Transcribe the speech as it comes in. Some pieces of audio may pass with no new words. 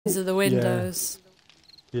These are the windows.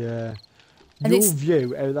 Yeah. And Your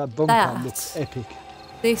view out of that bunker looks epic.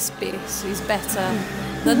 This bit is better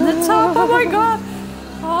than the top. Oh my god!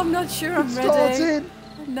 Oh, I'm not sure I'm ready. Starting.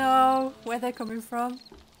 No, where they're coming from?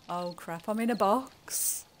 Oh crap! I'm in a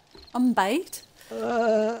box. I'm bait.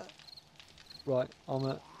 Right, I'm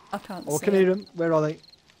at. I can't Oh, I see. can hear them. Where are they?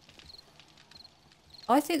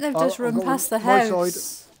 I think they've just run past the my house.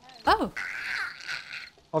 side. Oh.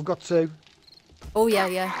 I've got 2. Oh yeah,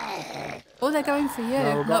 yeah. Oh, they're going for you,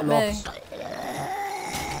 No, I've not got me. lots.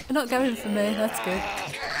 They're not going for me. That's good.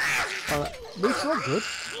 It's not good.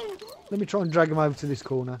 Let me try and drag them over to this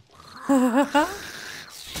corner. Yeah,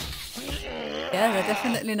 they're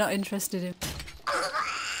definitely not interested in.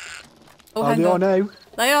 Oh, hang they on. are now.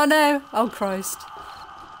 They are now. Oh Christ.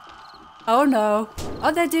 Oh no.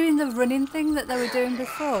 Oh, they're doing the running thing that they were doing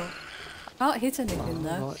before. I can't hit anything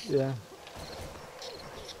though. Right, yeah.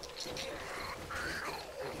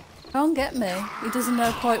 Can't get me. He doesn't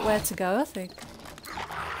know quite where to go, I think.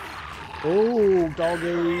 Oh,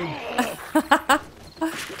 doggy. I'm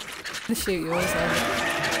gonna shoot yours over.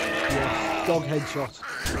 Yes, dog headshot.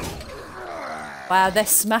 Wow, they're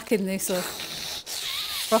smacking this up.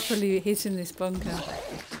 Properly hitting this bunker.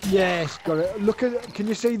 Yes, got it. Look at. Can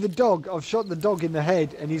you see the dog? I've shot the dog in the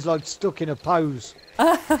head, and he's like stuck in a pose,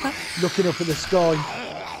 looking up at the sky.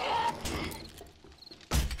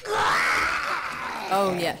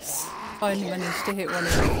 Oh yes, finally managed to hit one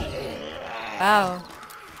of them. Wow.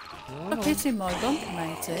 Stop hitting my bunker,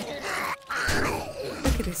 matey.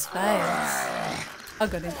 Look at his face. I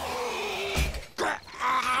got him.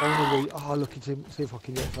 Oh, look at him. See if I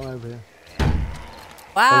can get from over here.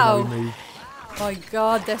 Wow. Oh, no, My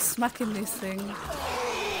God, they're smacking this thing.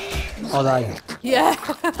 are they? Yeah.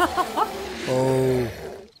 Oh.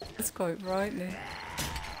 It's quite frightening.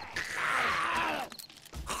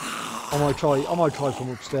 I might try from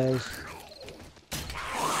upstairs.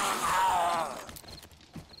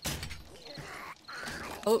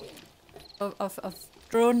 Oh, I've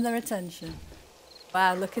drawn their attention.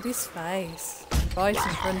 Wow, look at his face. Right in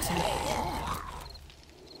front of me.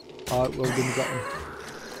 Alright, well, then we got him.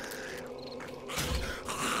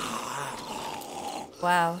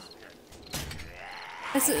 Wow.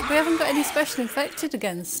 We haven't got any special infected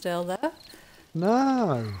against still, though.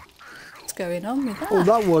 No. What's going on with that? Oh,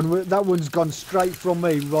 that one's gone straight from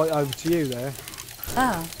me right over to you there.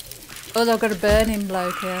 Ah. Oh, I've got a burning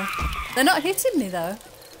bloke here. They're not hitting me, though.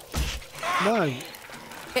 No.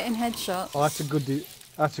 Getting headshots. Oh, that's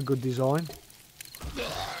a good design.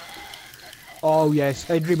 Oh yes,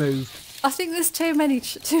 head removed. I think there's too many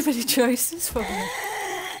choices for me.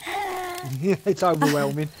 It's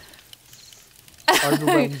overwhelming.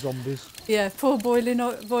 Overwhelmed zombies. Yeah, pour boiling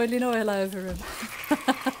oil over them.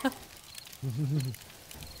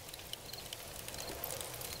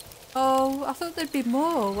 Oh, I thought there'd be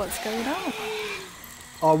more. What's going on?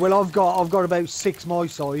 Oh well, I've got about 6 my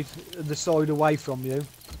side, the side away from you.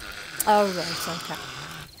 Oh right, okay.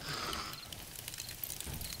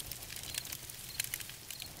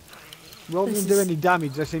 Rather than do any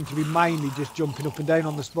damage, they seem to be mainly just jumping up and down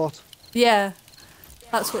on the spot. Yeah,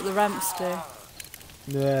 that's what the ramps do.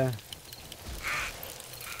 Yeah.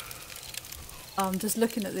 Oh, I'm just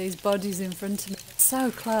looking at these bodies in front of me. It's so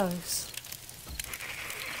close.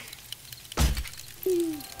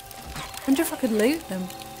 I wonder if I could loot them.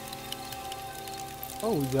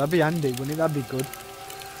 Oh, that'd be handy, wouldn't it? That'd be good.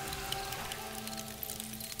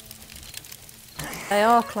 They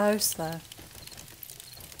are close though.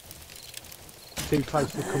 Too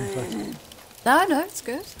close for comfort. No, it's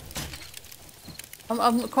good.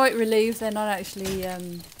 I'm quite relieved they're not actually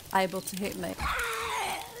able to hit me.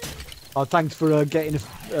 Oh, thanks for getting.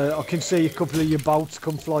 I can see a couple of your bolts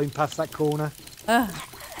come flying past that corner.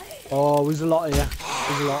 Oh, there's a lot here.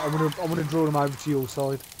 There's a lot. I'm gonna draw them over to your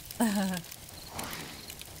side.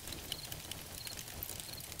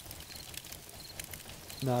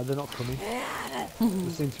 No, they're not coming.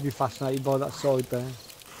 They seem to be fascinated by that side there.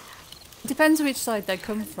 Depends which side they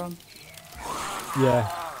come from. Yeah.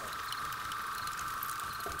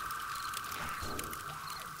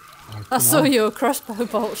 Oh, I saw your crossbow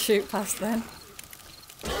bolt shoot past then.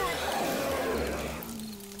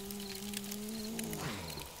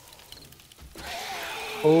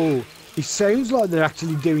 Oh, it sounds like they're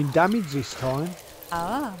actually doing damage this time.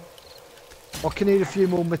 Ah. I can hear a few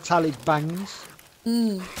more metallic bangs.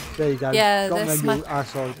 Mm. There you go. Yeah, Got they're them on our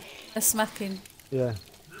side. They're smacking. Yeah.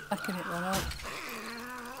 Smacking it one up.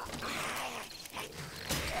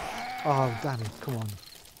 Oh, damn it. Come on.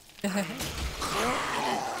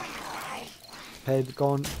 Head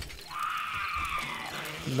gone.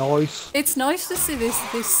 Nice. It's nice to see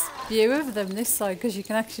this view of them this side because you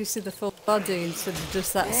can actually see the full body instead of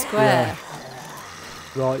just that square.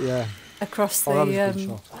 Yeah. Right, yeah. Across the that was a good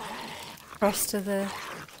shot. across to the.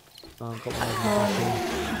 Oh, I've got one.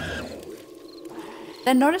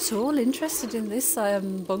 They're not at all interested in this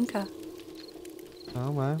bunker. Oh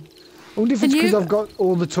wow. I wonder if it's because I've got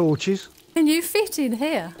all the torches. Can you fit in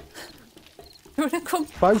here? You want to come?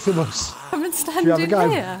 Both of us. Come and stand in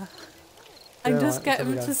here. And Yeah, just right, get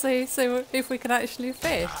them to see if we can actually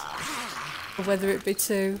fit. Or whether it be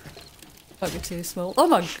might be too small. Oh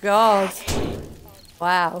my god.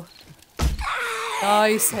 Wow.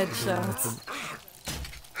 Nice headshot.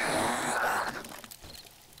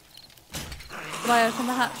 Can I open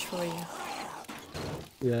the hatch for you?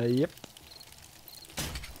 Yeah, yep.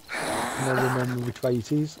 And I remember which way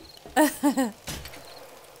it is.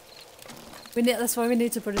 That's why we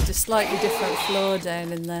need to put a slightly different floor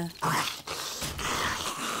down in there.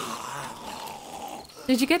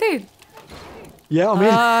 Did you get in? Yeah, I'm in.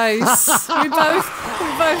 Nice. we both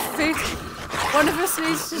fit. One of us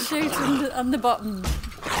needs to shoot on the bottom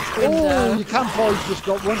window. Oh, your campfire's just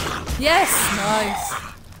got one. Yes, nice.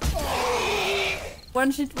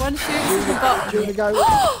 One shoots at the bottom. Do you want to go?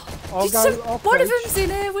 I'll go off. One of them's in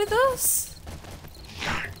here with us.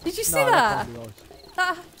 Did you see that?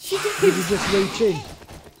 She did. Did you just reach in?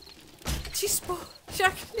 She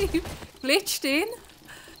actually glitched in.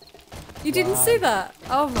 You didn't see that?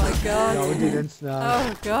 Oh my god. No, I didn't. No.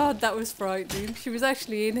 Oh god, that was frightening. She was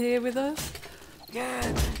actually in here with us.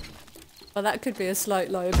 Well, that could be a slight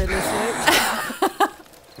liability.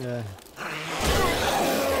 Yeah.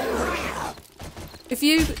 If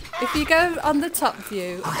you go on the top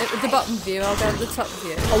view, the bottom view, I'll go on the top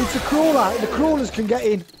view. Oh, it's a crawler. The crawlers can get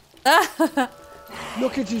in.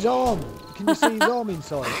 Look at his arm. Can you see his arm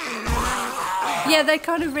inside? Yeah, they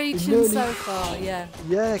kind of reach in so far. Yeah.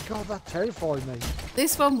 Yeah, God, that terrified me.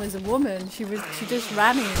 This one was a woman. She just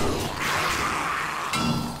ran in.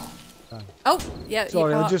 Oh, yeah.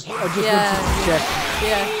 Sorry, I just wanted to check.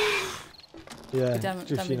 Yeah. Yeah,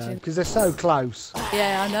 just you know, because they're so close.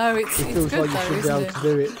 Yeah, I know. It feels good like though, you should be able to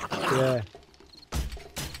do it. Yeah.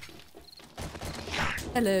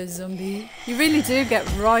 Hello, zombie. You really do get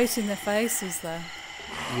right in their faces, though.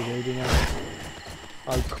 You do, you know.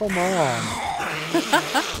 Oh, come on.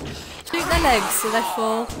 Shoot their legs so they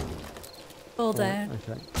fall down.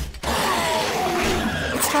 Okay.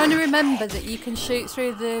 It's trying to remember that you can shoot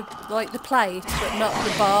through the plate, but not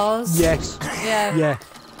the bars. Yes. Yeah. Yeah.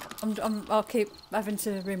 I'll keep having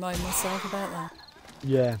to remind myself about that.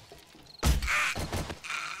 Yeah.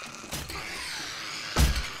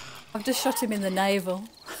 I've just shot him in the navel.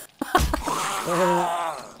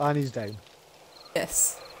 And he's down.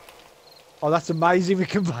 Yes. Oh, that's amazing. We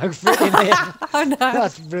can both fit in here. I know.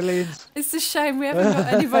 That's brilliant. It's a shame we haven't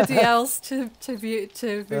got anybody else to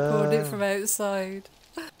record it from outside.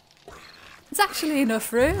 There's actually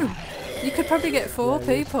enough room. You could probably get 4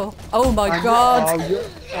 people. Oh my god!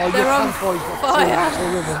 They're on fire.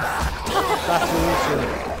 That's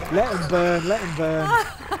awesome. Let them burn. Let them burn.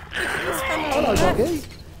 Hello, doggy.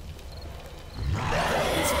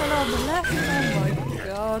 This fell on the left. Oh my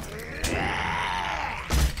god!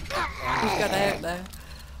 He's got out now.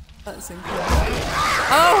 That's incredible.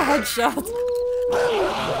 Oh, headshot!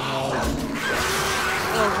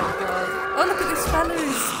 Oh my god! Oh, look at this fella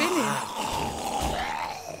who's spinning.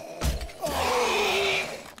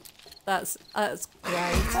 That's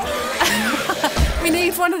great. We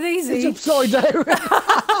need one of these each. It's upside down.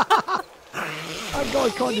 That guy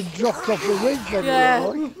kind of dropped off the ridge then. Yeah.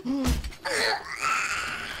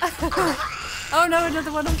 Oh no,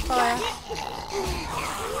 another one on fire.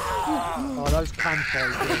 Oh, those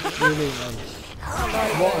campfires are brilliant.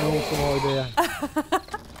 What an awesome idea.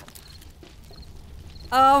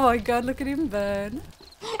 Oh my god, look at him burn.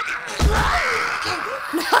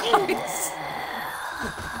 Nice.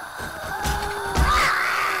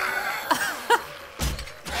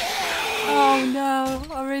 Oh no,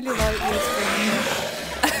 I really like this thing.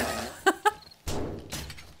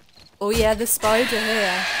 Oh yeah, the spider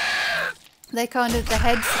here. They the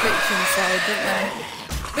heads switch inside, don't they?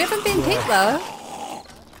 We haven't been hit though.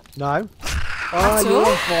 No. Oh, you're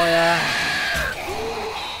on fire.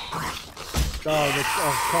 Oh,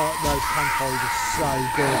 those campfires are so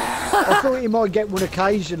good. I thought you might get one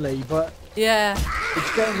occasionally, but yeah,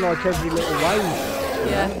 it's getting like every little wave.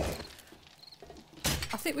 Yeah.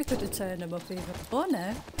 I think we could have turned them up even more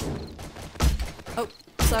now. Oh,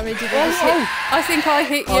 sorry, did I just hit? I think I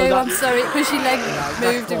hit you. I'm sorry, because your leg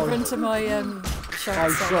moved in front of my shot.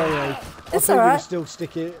 Oh, sorry. It's I alright. You still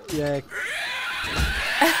stick it. Yeah.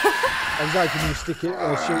 I was hoping you stick it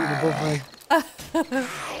or shooting above me.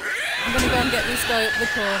 I'm gonna go and get this guy up the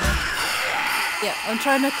corner. Yeah, I'm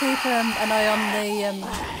trying to keep an eye on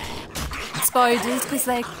the spiders because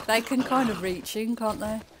they can kind of reach in, can't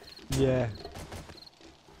they? Yeah.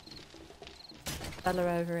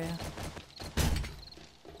 Fella over here.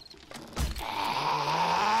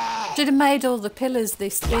 Should have made all the pillars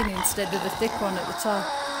this thin instead of the thick one at the top.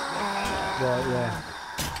 Right, yeah.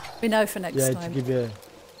 We know for next time. Yeah, to give you...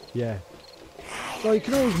 Yeah. Well, you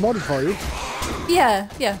can always modify it. Yeah,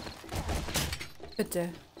 yeah. Could do.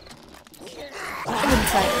 I wouldn't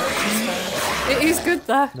take much. It is good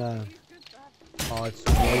though. No. Oh, it's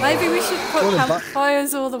maybe we should put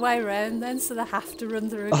campfires all the way around then so they have to run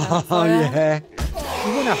through a campfire. Oh, yeah.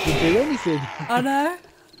 You wouldn't have to do anything. I know.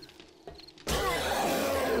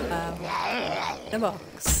 The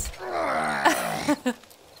box.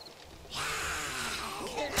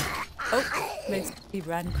 Oh, he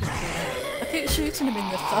ran quickly there. I keep shooting him in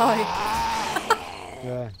the thigh.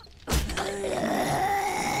 Yeah.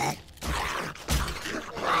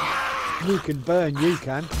 You can burn, you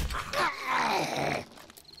can.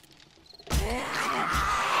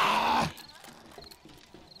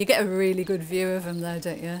 You get a really good view of them though,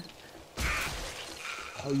 don't you?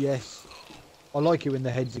 Oh, yes. I like it when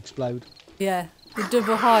the heads explode. Yeah, the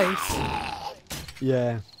double height.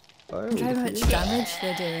 Yeah. Oh, Look how much damage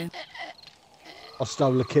they're doing. I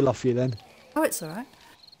stole a kill off you then. Oh, it's alright.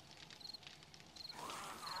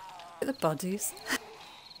 Look at the bodies.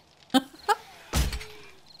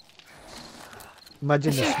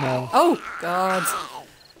 Imagine the smell. Oh, God.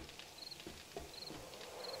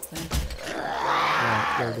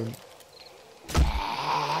 Right, well done.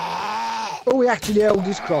 Oh, he actually held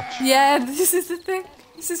his crotch. Yeah, this is the thing.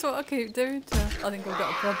 This is what I keep doing to him. I think I've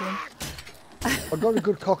got a problem. I got a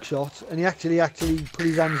good cock shot, and he actually put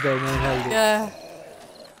his hands down and held it. Yeah.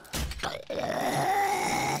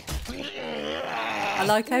 I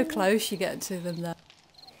like how close you get to them though.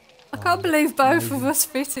 I can't believe both of us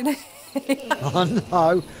fit in it. I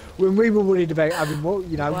know. When we were worried about having one,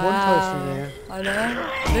 one person here. I know.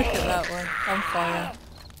 Look at that one on fire.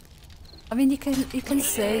 I mean, you can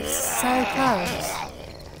see so close.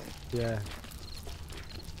 Yeah.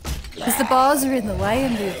 Because the bars are in the way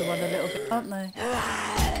in the other one a little bit, aren't they?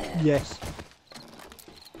 Yes.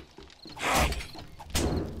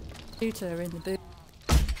 Shoot her in the boot.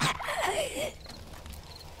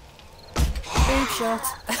 Boob shot.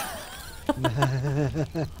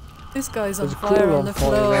 This guy's on fire on the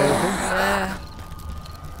floor. Yeah.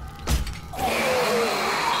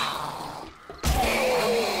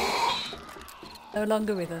 No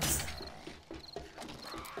longer with us.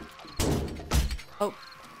 Oh.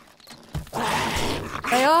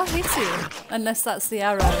 They are hitting, unless that's the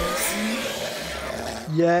arrows.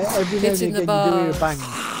 Yeah, every now and again you do hear a bang.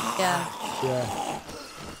 Yeah. Yeah.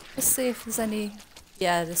 Let's see if there's any...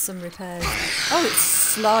 Yeah, there's some repairs. Oh, it's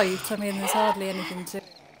slight. I mean, there's hardly anything to...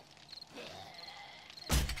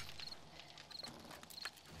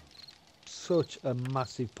 Such a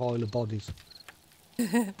massive pile of bodies.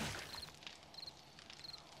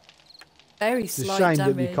 Very it's a slight shame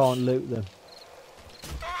damage. that we can't loot them.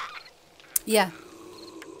 Yeah.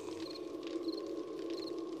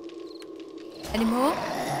 Any more?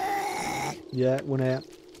 Yeah, one out.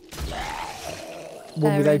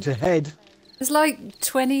 One without a head. There's like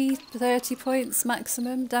 20, 30 points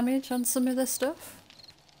maximum damage on some of the stuff.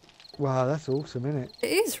 Wow, that's awesome, isn't it? It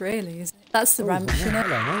is really, isn't it? That's the ramp, you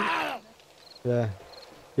know? Yeah.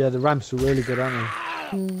 Yeah, the ramps are really good, aren't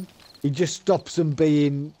they? Mm. It just stops them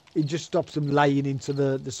laying into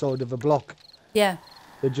the side of a block. Yeah.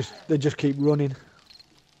 They just keep running.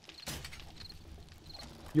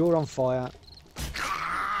 You're on fire.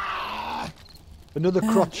 Another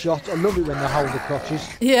crotch shot. I love it when they hold the crotches.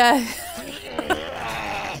 Yeah.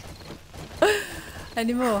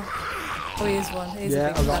 Any more? Oh, here's one. Here's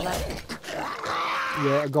a big fella.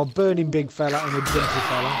 Yeah, I got a burning big fella and a jumpy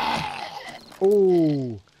fella.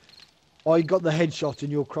 Oh, I got the headshot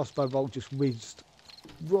and your crossbow bolt just whizzed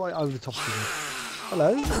right over the top of him.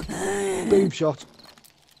 Hello. Boom shot.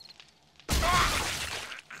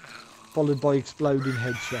 Followed by exploding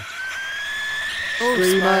headshot. Oh,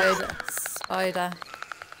 Screamer. Spider.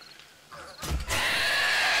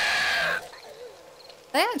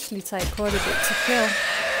 They actually take quite a bit to kill.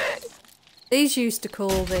 These used to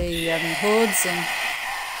call the hordes and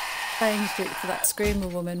changed it for that screamer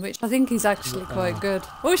woman, which I think is actually quite good.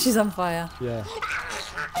 Oh, she's on fire. Yeah.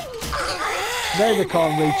 Now they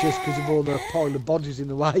can't reach us because of all the pile of bodies in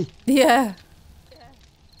the way. Yeah.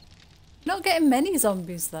 Not getting many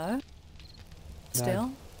zombies though.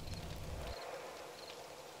 Still.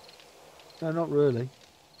 No, not really.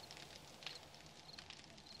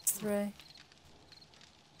 3.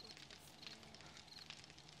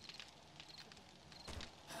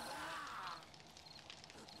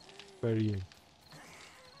 Where are you?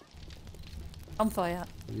 On fire.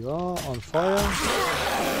 There you are, on fire.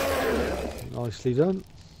 Nicely done.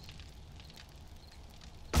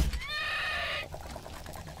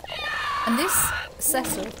 And this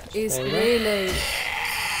setup is Spoiler. really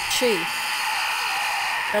cheap,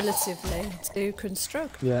 relatively, to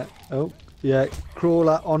construct. Yeah. Oh, yeah.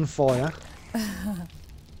 Crawler on fire.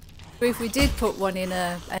 If we did put one in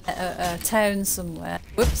a town somewhere,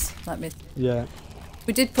 whoops, let me. Yeah. If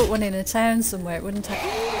we did put one in a town somewhere, it wouldn't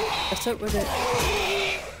have set up with it.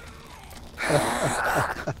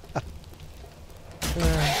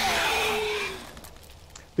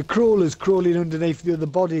 The crawler's crawling underneath the other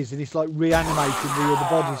bodies, and it's like reanimating the other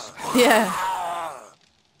bodies. Yeah.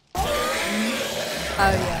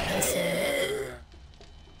 Oh yeah, I see.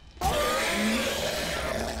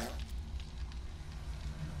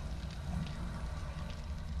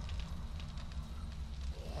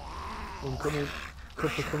 One coming,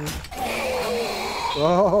 couple coming.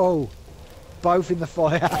 Oh, both in the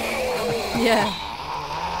fire. Yeah.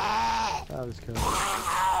 That was cool.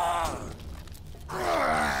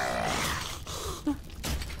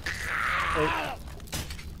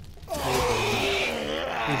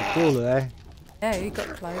 There's a crawler there. Yeah, you got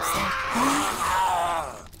close then.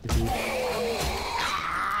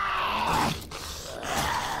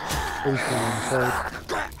 Who's going inside?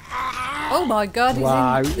 Oh my god, he's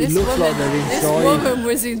Wow, in. it This looks woman, like they're this inside. woman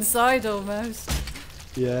was inside almost.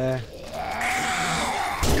 Yeah.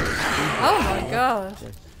 Oh my god.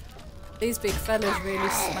 These big fellas really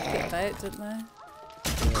smack it about, don't they?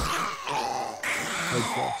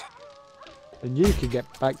 Headshot. And you can get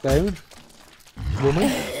back down,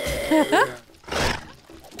 woman.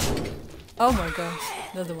 Oh my gosh,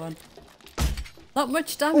 another one. Not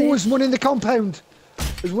much Oh, damage. there's one in the compound.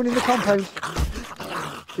 There's one in the compound.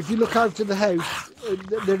 If you look out to the house,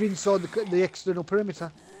 they're inside the external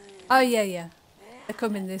perimeter. Oh yeah, yeah. They're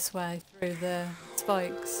coming this way through the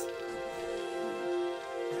spikes.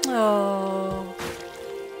 Oh.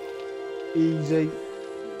 Easy.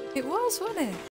 It was, wasn't it?